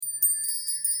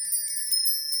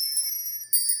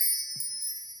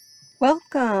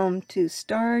Welcome to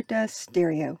Stardust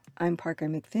Stereo. I'm Parker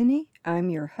McPhinney.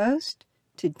 I'm your host.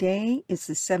 Today is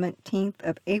the 17th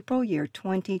of April, year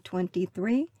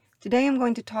 2023. Today I'm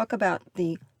going to talk about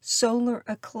the solar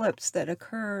eclipse that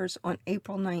occurs on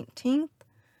April 19th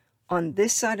on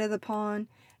this side of the pond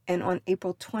and on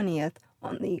April 20th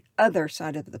on the other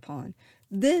side of the pond.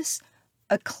 This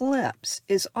eclipse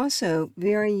is also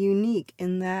very unique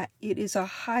in that it is a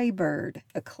hybrid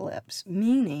eclipse,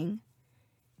 meaning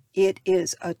it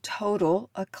is a total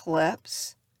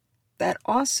eclipse that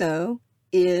also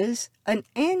is an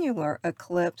annular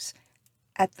eclipse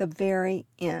at the very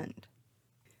end.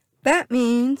 That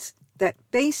means that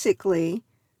basically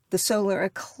the solar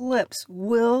eclipse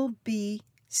will be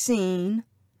seen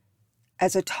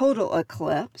as a total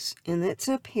eclipse in its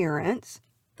appearance,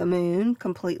 the moon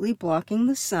completely blocking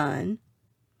the sun,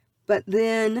 but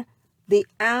then the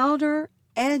outer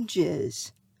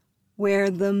edges where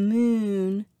the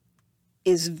moon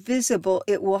is visible,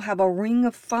 it will have a ring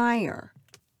of fire,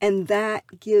 and that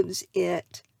gives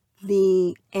it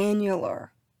the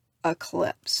annular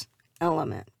eclipse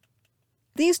element.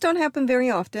 These don't happen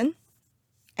very often,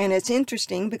 and it's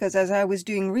interesting because as I was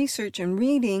doing research and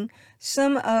reading,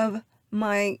 some of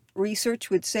my research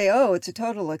would say, oh, it's a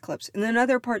total eclipse, and then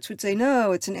other parts would say,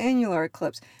 no, it's an annular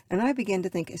eclipse. And I began to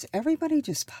think, is everybody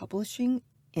just publishing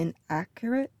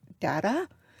inaccurate data?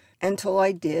 Until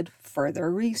I did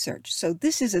further research. So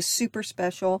this is a super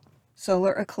special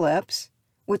solar eclipse,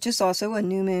 which is also a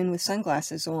new moon with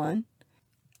sunglasses on.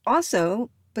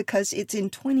 Also, because it's in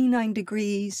 29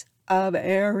 degrees of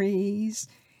Aries.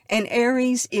 And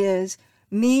Aries is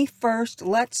me first,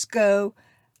 let's go,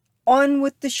 on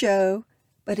with the show.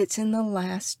 But it's in the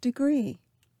last degree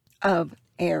of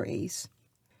Aries.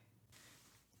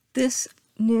 This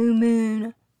new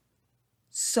moon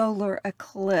solar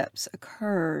eclipse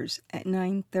occurs at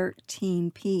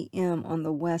 9:13 p.m. on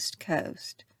the west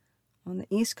coast. On the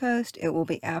east coast, it will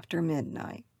be after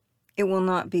midnight. It will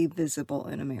not be visible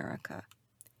in America.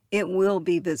 It will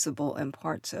be visible in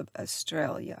parts of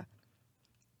Australia.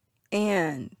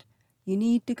 And you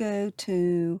need to go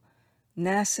to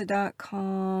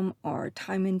nasa.com or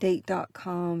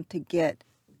timeanddate.com to get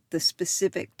the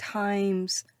specific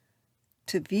times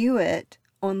to view it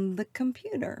on the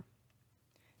computer.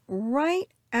 Right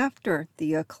after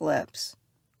the eclipse,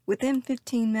 within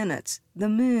 15 minutes, the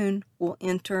moon will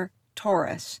enter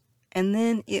Taurus, and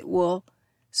then it will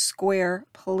square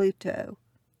Pluto.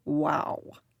 Wow,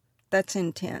 that's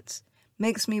intense.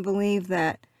 Makes me believe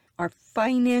that our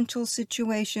financial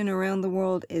situation around the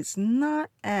world is not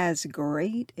as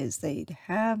great as they'd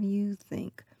have you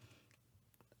think.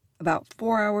 About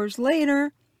 4 hours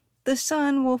later, the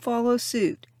sun will follow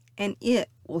suit, and it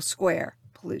will square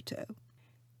Pluto.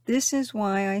 This is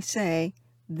why I say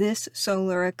this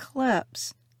solar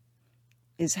eclipse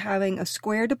is having a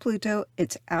square to Pluto.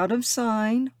 It's out of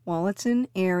sign while it's in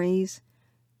Aries.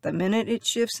 The minute it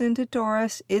shifts into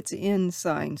Taurus, it's in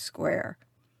sign square.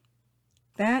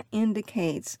 That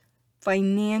indicates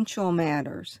financial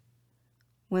matters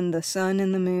when the sun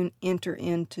and the moon enter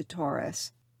into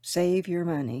Taurus. Save your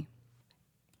money.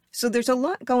 So there's a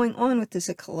lot going on with this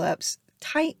eclipse.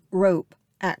 Tightrope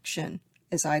action,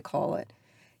 as I call it.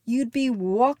 You'd be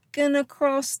walking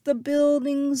across the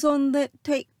buildings on that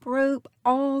tightrope,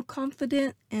 all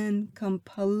confident and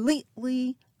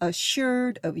completely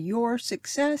assured of your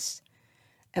success.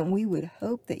 And we would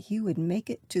hope that you would make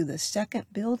it to the second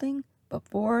building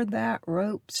before that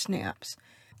rope snaps.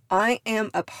 I am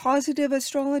a positive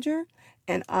astrologer,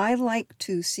 and I like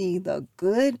to see the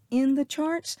good in the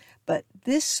charts, but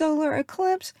this solar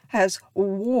eclipse has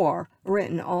war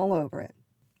written all over it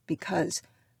because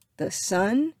the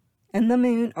sun and the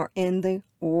moon are in the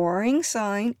warring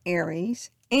sign, Aries,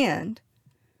 and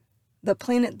the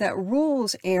planet that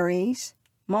rules Aries,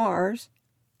 Mars,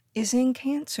 is in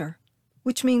Cancer,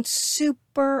 which means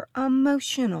super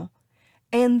emotional.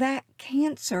 And that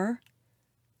Cancer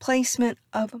placement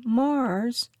of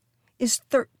Mars is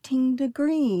 13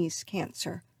 degrees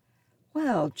Cancer.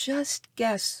 Well, just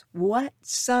guess what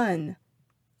sun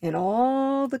in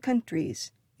all the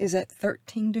countries is at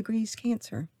 13 degrees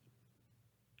Cancer?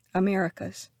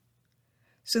 America's.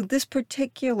 So this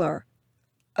particular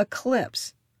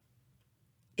eclipse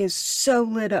is so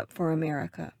lit up for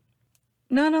America.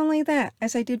 Not only that,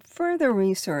 as I did further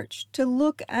research to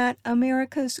look at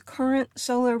America's current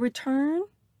solar return,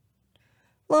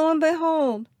 lo and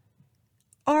behold,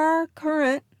 our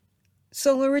current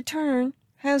solar return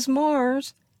has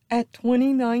Mars at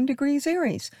 29 degrees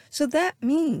Aries. So that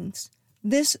means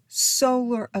this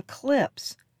solar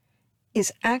eclipse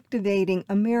is activating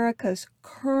America's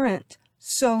current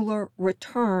solar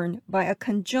return by a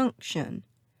conjunction.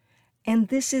 And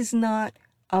this is not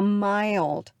a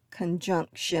mild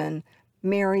conjunction,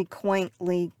 Mary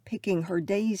quaintly picking her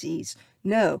daisies.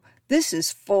 No, this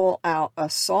is full-out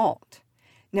assault.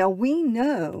 Now, we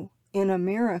know in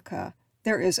America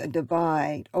there is a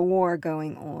divide, a war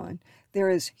going on. There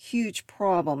is huge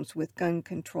problems with gun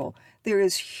control. There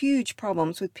is huge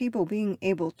problems with people being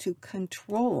able to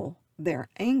control their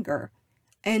anger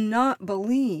and not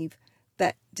believe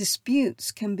that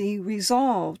disputes can be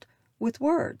resolved with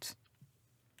words.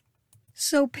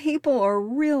 So people are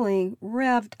really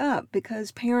revved up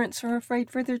because parents are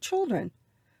afraid for their children.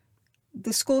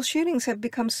 The school shootings have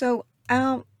become so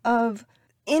out of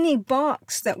any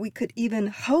box that we could even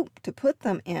hope to put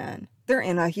them in. They're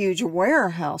in a huge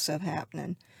warehouse of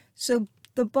happening. So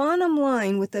the bottom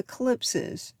line with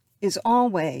eclipses is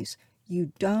always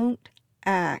you don't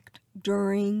act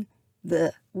during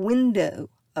the window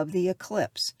of the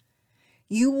eclipse.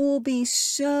 You will be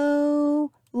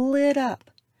so lit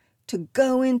up to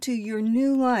go into your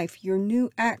new life, your new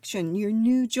action, your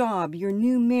new job, your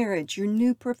new marriage, your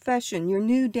new profession, your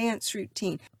new dance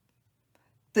routine,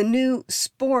 the new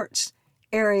sports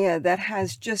area that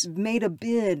has just made a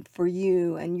bid for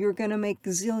you and you're going to make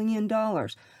 $1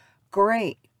 gazillion.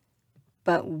 Great.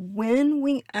 But when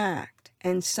we act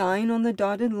and sign on the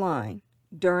dotted line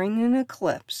during an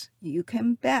eclipse, you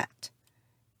can bet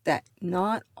that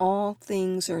not all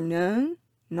things are known,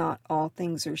 not all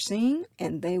things are seen,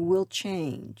 and they will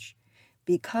change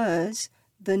because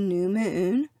the new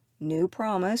moon, new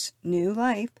promise, new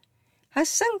life, has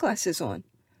sunglasses on.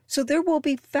 So there will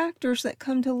be factors that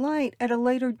come to light at a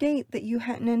later date that you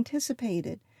hadn't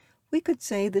anticipated. We could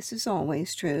say this is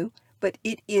always true, but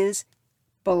it is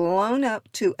blown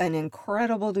up to an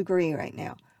incredible degree right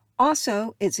now.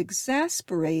 Also, it's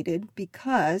exasperated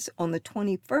because on the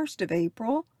 21st of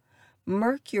April,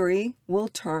 Mercury will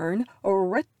turn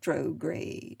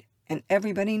retrograde. And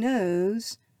everybody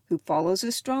knows who follows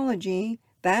astrology,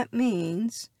 that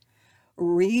means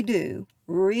redo,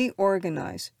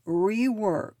 reorganize,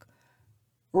 rework,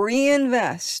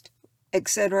 reinvest,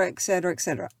 etc., etc.,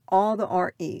 etc. All the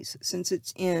REs. Since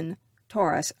it's in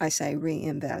Taurus, I say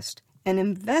reinvest. And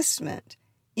investment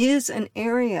is an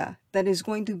area that is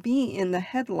going to be in the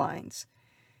headlines.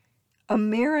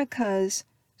 America's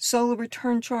solar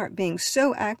return chart being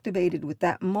so activated with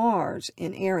that Mars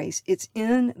in Aries, it's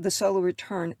in the solar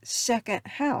return second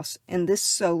house, and this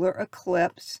solar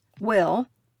eclipse will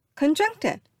conjunct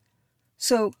it.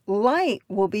 So light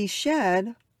will be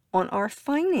shed on our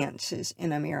finances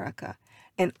in America.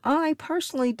 And I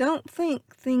personally don't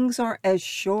think things are as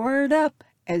shored up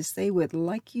as they would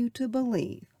like you to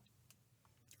believe.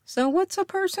 So what's a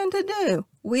person to do?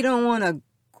 We don't want to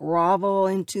grovel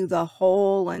into the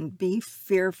hole and be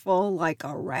fearful like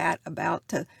a rat about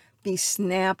to be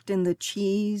snapped in the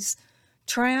cheese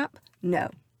trap. No,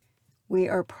 we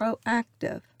are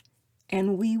proactive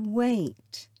and we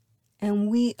wait and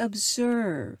we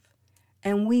observe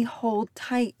and we hold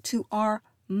tight to our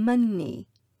money.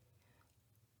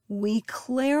 We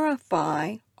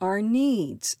clarify our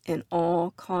needs in all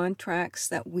contracts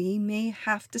that we may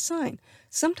have to sign.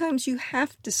 Sometimes you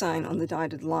have to sign on the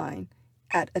dotted line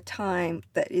at a time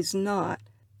that is not,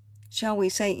 shall we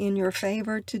say, in your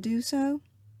favor to do so.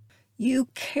 You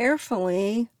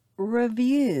carefully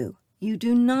review. You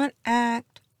do not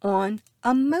act on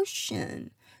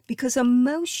emotion, because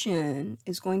emotion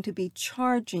is going to be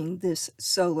charging this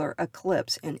solar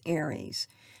eclipse in Aries.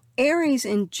 Aries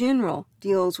in general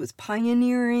deals with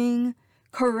pioneering,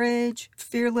 courage,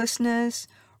 fearlessness,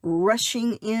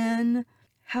 rushing in.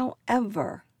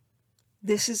 However,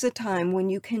 this is a time when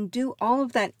you can do all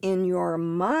of that in your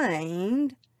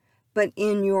mind, but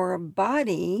in your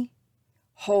body,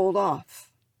 hold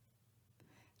off.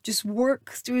 Just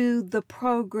work through the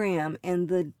program and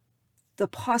the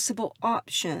possible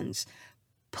options.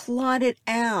 Plot it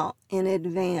out in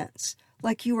advance,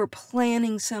 like you were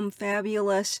planning some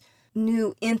fabulous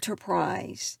new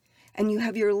enterprise, and you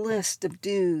have your list of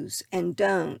do's and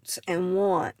don'ts and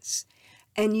wants,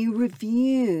 and you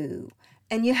review,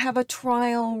 and you have a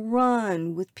trial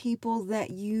run with people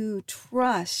that you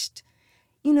trust.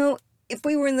 You know, if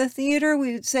we were in the theater,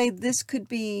 we would say this could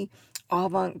be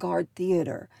avant-garde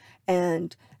theater.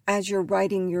 And as you're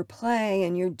writing your play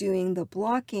and you're doing the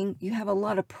blocking, you have a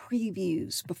lot of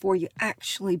previews before you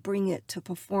actually bring it to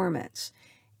performance.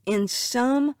 In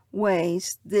some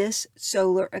ways, this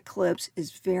solar eclipse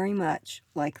is very much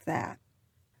like that.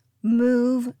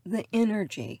 Move the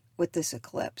energy with this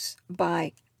eclipse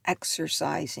by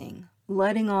exercising,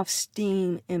 letting off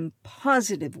steam in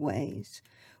positive ways.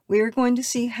 We are going to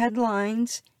see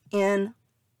headlines in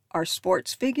our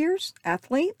sports figures,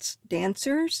 athletes,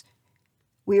 dancers.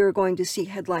 We are going to see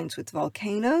headlines with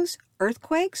volcanoes,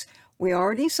 earthquakes. We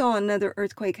already saw another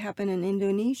earthquake happen in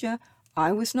Indonesia.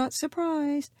 I was not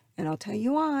surprised, and I'll tell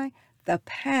you why. The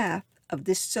path of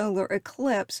this solar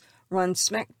eclipse runs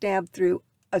smack dab through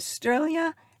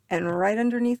Australia and right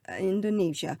underneath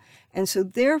Indonesia. And so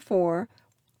therefore,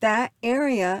 that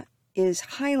area is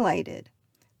highlighted.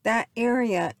 That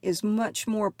area is much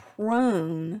more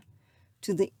prone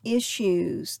to the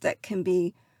issues that can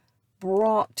be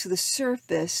brought to the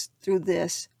surface through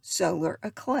this solar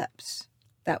eclipse.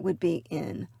 That would be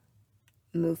in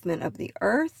movement of the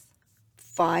earth,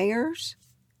 fires,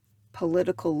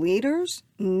 political leaders,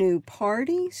 new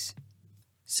parties.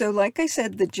 So like I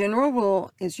said, the general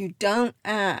rule is you don't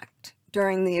act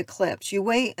during the eclipse. You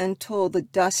wait until the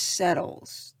dust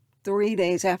settles, 3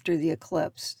 days after the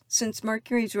eclipse. Since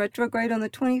Mercury's retrograde on the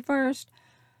 21st,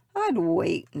 I'd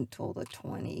wait until the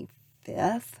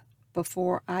 25th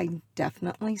before I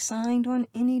definitely signed on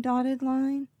any dotted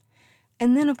line.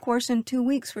 And then, of course, in 2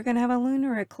 weeks, we're going to have a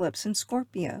lunar eclipse in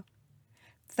Scorpio.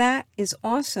 That is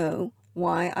also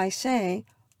why I say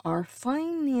our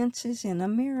finances in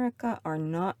America are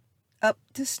not up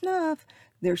to snuff.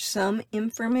 There's some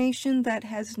information that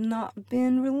has not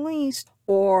been released,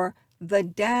 or the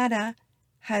data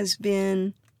has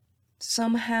been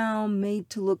somehow made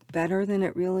to look better than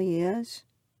it really is.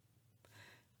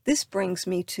 This brings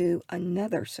me to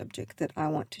another subject that I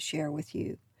want to share with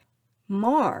you.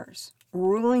 Mars,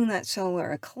 ruling that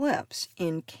solar eclipse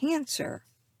in Cancer,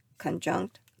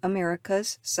 conjunct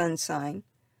America's sun sign,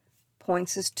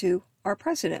 points us to our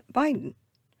president, Biden.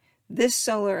 This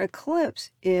solar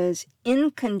eclipse is in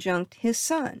conjunct his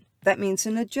sun. That means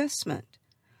an adjustment.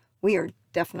 We are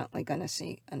definitely going to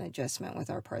see an adjustment with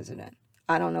our president.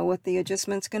 I don't know what the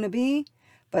adjustment's going to be,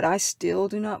 but I still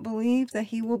do not believe that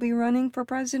he will be running for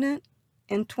president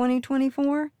in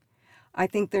 2024. I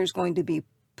think there's going to be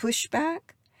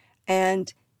pushback,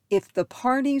 and if the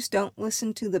parties don't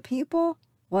listen to the people,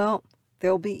 well,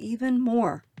 there'll be even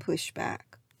more pushback.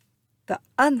 The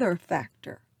other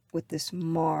factor with this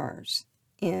Mars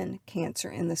in Cancer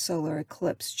in the solar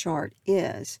eclipse chart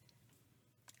is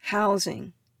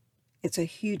housing. It's a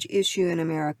huge issue in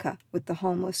America with the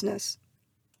homelessness.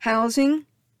 Housing,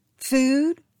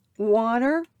 food,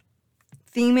 water,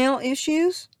 female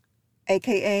issues,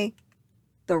 aka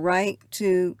the right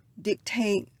to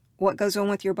dictate what goes on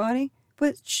with your body,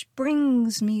 which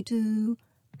brings me to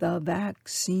the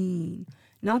vaccine.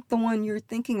 Not the one you're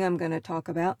thinking I'm going to talk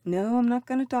about. No, I'm not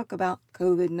going to talk about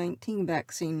COVID-19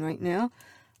 vaccine right now.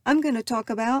 I'm going to talk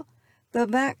about the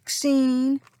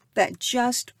vaccine that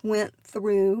just went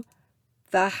through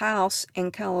the House in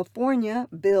California,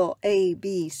 Bill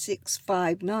AB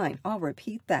 659. I'll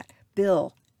repeat that.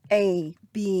 Bill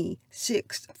AB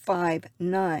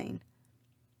 659.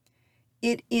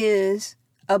 It is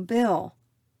a bill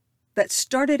that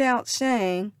started out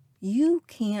saying you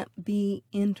can't be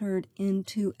entered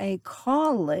into a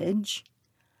college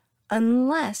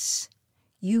unless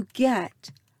you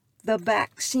get the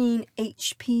vaccine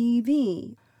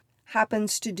HPV.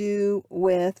 Happens to do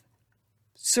with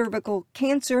cervical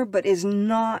cancer, but is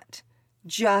not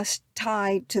just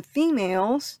tied to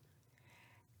females.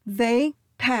 They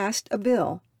passed a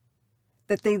bill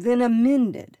that they then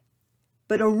amended.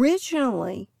 But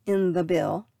originally in the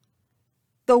bill,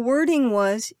 the wording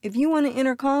was, if you want to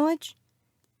enter college,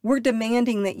 we're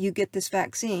demanding that you get this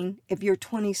vaccine if you're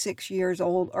 26 years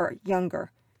old or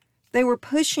younger. They were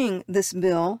pushing this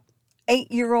bill,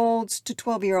 8-year-olds to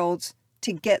 12-year-olds,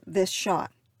 to get this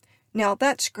shot. Now,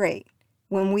 that's great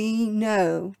when we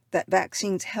know that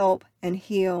vaccines help and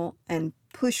heal and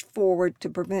push forward to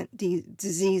prevent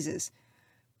diseases.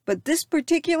 But this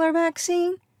particular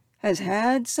vaccine has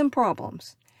had some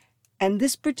problems. And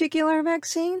this particular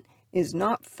vaccine is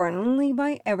not friendly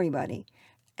by everybody.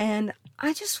 And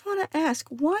I just want to ask,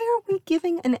 why are we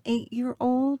giving an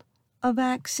 8-year-old a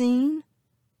vaccine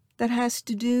that has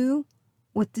to do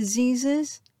with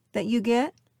diseases that you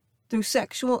get through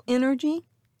sexual energy?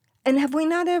 And have we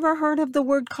not ever heard of the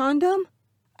word condom?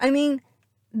 I mean,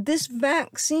 this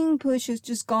vaccine push has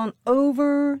just gone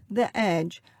over the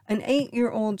edge. An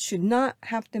 8-year-old should not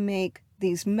have to make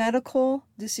these medical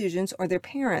decisions, or their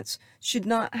parents should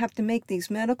not have to make these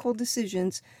medical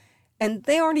decisions. And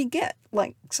they already get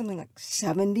something like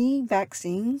 70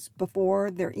 vaccines before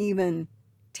they're even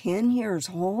 10 years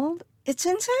old. It's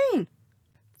insane.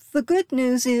 The good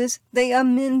news is they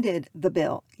amended the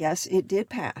bill. Yes, it did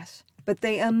pass, but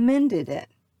they amended it.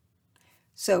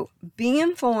 So be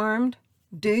informed,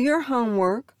 do your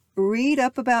homework, read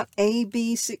up about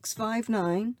AB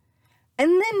 659, and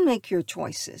then make your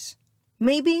choices.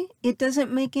 Maybe it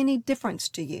doesn't make any difference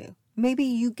to you. Maybe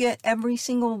you get every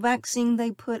single vaccine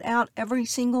they put out every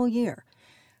single year.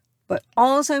 But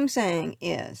all I'm saying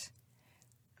is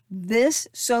this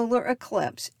solar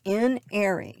eclipse in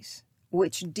Aries,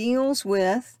 which deals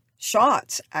with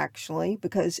shots, actually,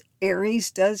 because Aries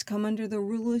does come under the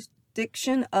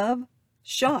jurisdiction of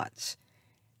shots.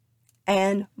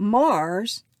 And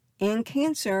Mars in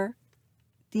Cancer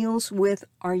deals with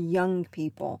our young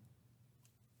people,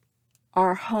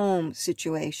 our home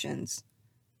situations,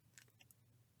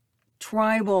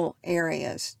 tribal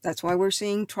areas. That's why we're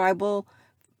seeing tribal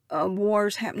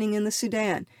wars happening in the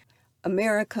Sudan.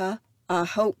 America, I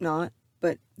hope not,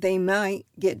 but they might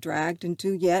get dragged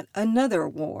into yet another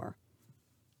war.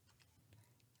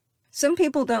 Some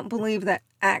people don't believe that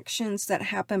actions that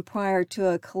happen prior to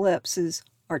eclipses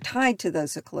are tied to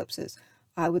those eclipses.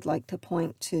 I would like to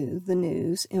point to the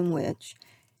news in which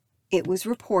it was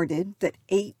reported that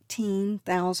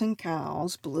 18,000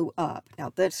 cows blew up.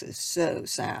 Now, this is so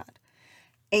sad.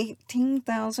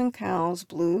 18,000 cows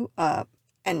blew up,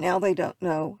 and now they don't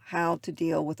know how to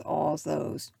deal with all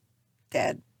those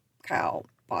dead cow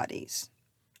bodies.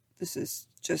 This is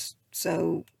just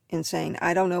so insane.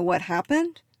 I don't know what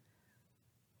happened,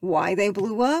 why they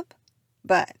blew up,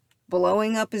 but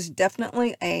blowing up is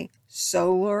definitely a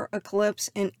solar eclipse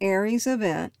in Aries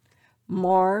event.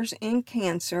 Mars in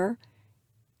Cancer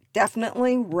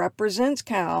definitely represents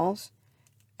cows,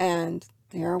 and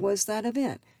there was that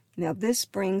event. Now, this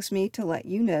brings me to let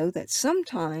you know that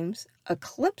sometimes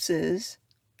eclipses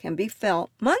can be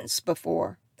felt months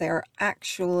before they're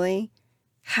actually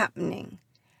happening.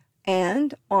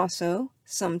 And also,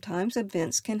 sometimes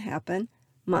events can happen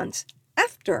months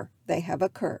after they have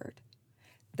occurred.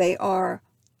 They are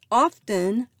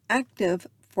often active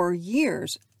for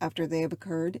years after they have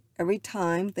occurred, every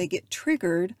time they get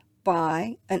triggered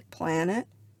by a planet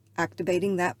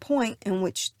activating that point in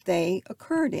which they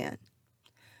occurred in.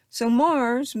 So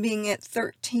Mars, being at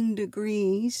 13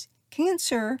 degrees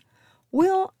Cancer,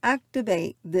 will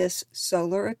activate this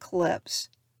solar eclipse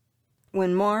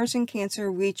when Mars in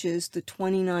Cancer reaches the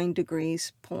 29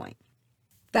 degrees point.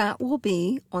 That will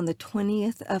be on the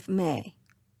 20th of May.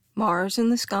 Mars in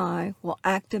the sky will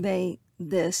activate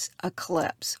this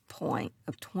eclipse point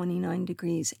of 29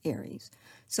 degrees Aries.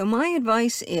 So my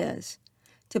advice is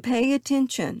to pay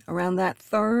attention around that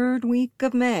third week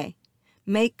of May.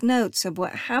 Make notes of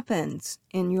what happens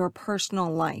in your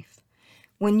personal life.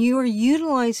 When you are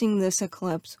utilizing this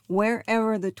eclipse,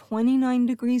 wherever the 29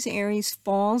 degrees Aries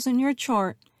falls in your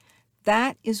chart,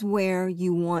 that is where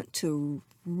you want to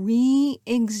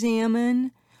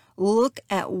re-examine, look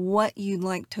at what you'd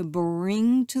like to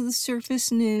bring to the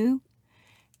surface new,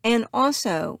 and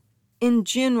also, in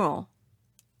general,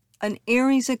 an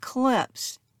Aries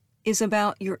eclipse is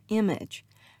about your image.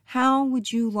 How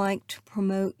would you like to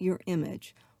promote your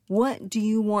image? What do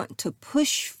you want to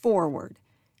push forward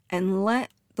and let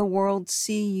the world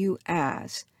see you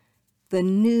as? The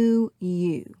new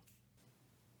you.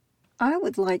 I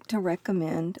would like to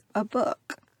recommend a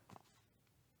book,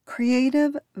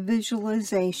 Creative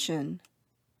Visualization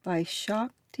by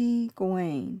Shakti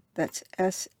Gawain. That's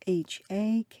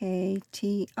SHAKTIGAWAIN.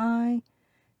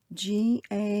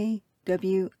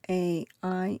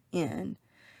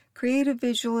 Creative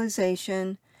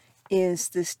Visualization is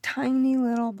this tiny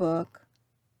little book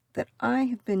that I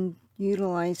have been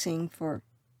utilizing for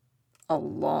a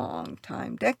long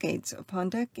time, decades upon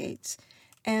decades.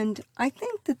 And I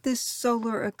think that this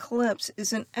solar eclipse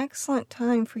is an excellent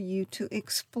time for you to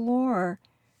explore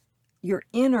your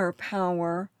inner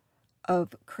power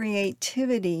of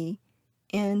creativity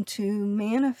into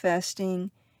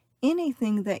manifesting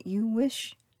anything that you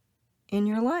wish in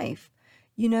your life.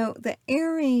 You know, the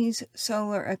Aries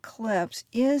solar eclipse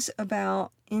is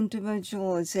about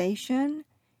individualization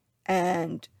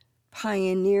and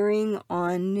pioneering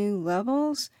on new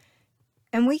levels.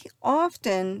 And we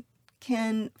often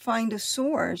can find a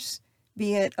source,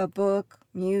 be it a book,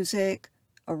 music,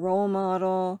 a role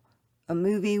model, a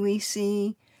movie we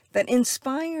see, that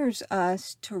inspires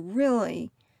us to really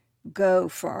go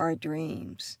for our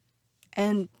dreams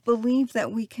and believe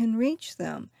that we can reach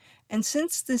them. And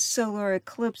since this solar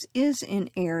eclipse is in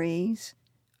Aries,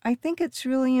 I think it's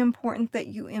really important that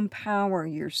you empower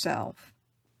yourself.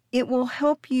 It will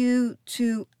help you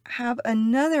to have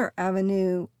another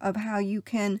avenue of how you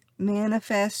can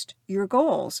manifest your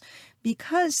goals.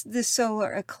 Because this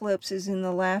solar eclipse is in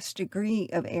the last degree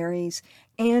of Aries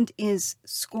and is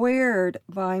squared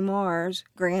by Mars,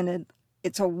 granted,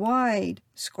 it's a wide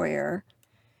square,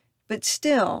 but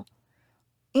still,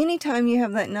 anytime you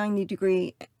have that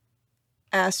 90-degree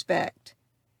aspect,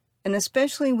 and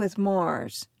especially with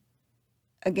Mars,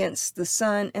 against the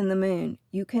sun and the moon.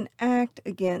 You can act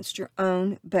against your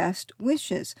own best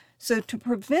wishes. So to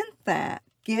prevent that,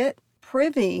 get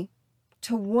privy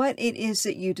to what it is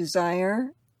that you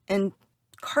desire and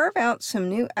carve out some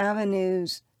new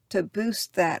avenues to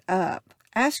boost that up.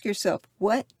 Ask yourself,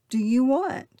 what do you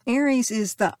want? Aries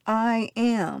is the I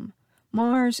am.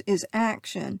 Mars is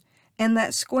action. And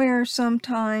that square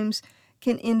sometimes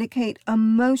can indicate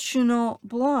emotional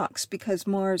blocks because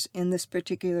Mars in this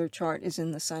particular chart is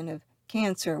in the sign of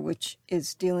Cancer, which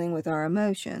is dealing with our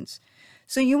emotions.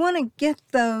 So you want to get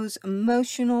those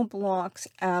emotional blocks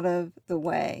out of the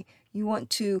way. You want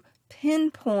to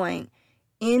pinpoint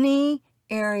any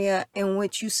area in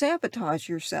which you sabotage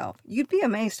yourself. You'd be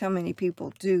amazed how many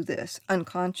people do this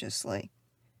unconsciously.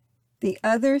 The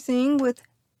other thing with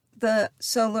the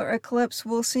solar eclipse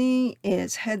we'll see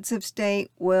is heads of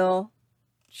state will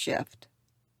shift.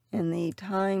 In the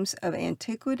times of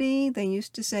antiquity, they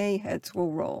used to say heads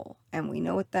will roll, and we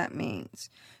know what that means.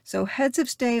 So heads of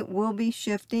state will be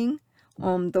shifting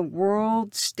on the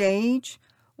world stage.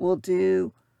 We'll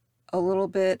do a little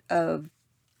bit of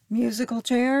musical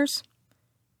chairs.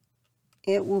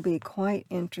 It will be quite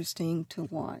interesting to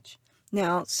watch.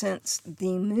 Now, since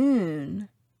the moon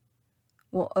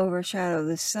will overshadow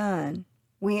the sun,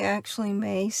 we actually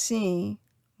may see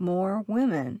more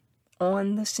women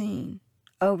on the scene,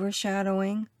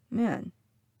 overshadowing men.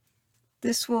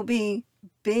 This will be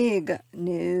big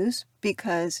news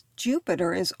because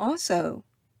Jupiter is also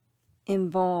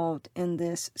involved in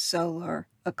this solar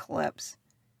eclipse,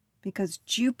 because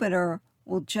Jupiter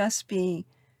will just be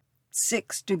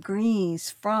 6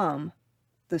 degrees from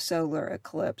the solar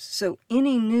eclipse. So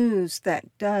any news that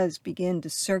does begin to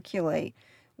circulate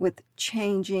with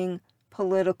changing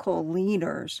political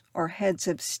leaders or heads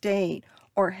of state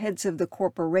or heads of the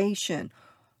corporation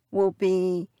will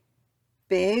be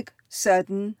big,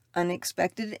 sudden,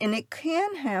 unexpected, and it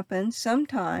can happen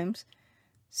sometimes.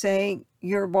 Say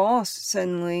your boss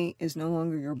suddenly is no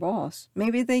longer your boss.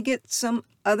 Maybe they get some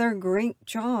other great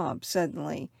job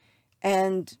suddenly,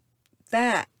 and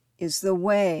that is the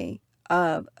way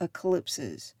of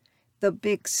eclipses, the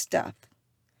big stuff.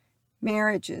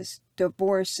 Marriages,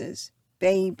 divorces,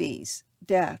 babies,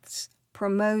 deaths,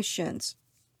 promotions,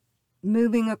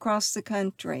 moving across the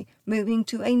country, moving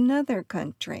to another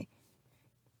country.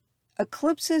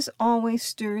 Eclipses always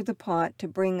stir the pot to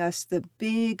bring us the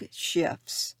big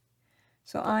shifts.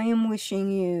 So I am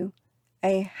wishing you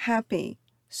a happy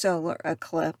solar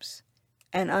eclipse,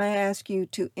 and I ask you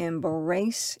to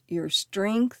embrace your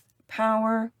strength,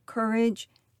 power, courage,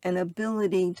 and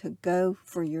ability to go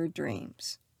for your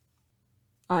dreams.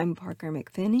 I'm Parker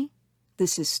McPhinney.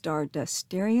 This is Stardust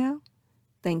Stereo.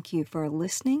 Thank you for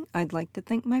listening. I'd like to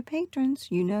thank my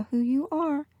patrons. You know who you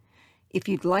are. If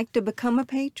you'd like to become a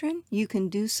patron, you can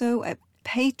do so at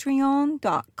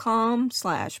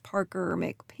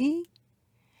patreon.com/ParkerMcP.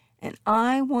 And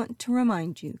I want to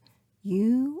remind you,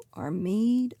 you are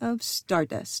made of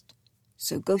stardust.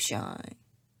 So go shine.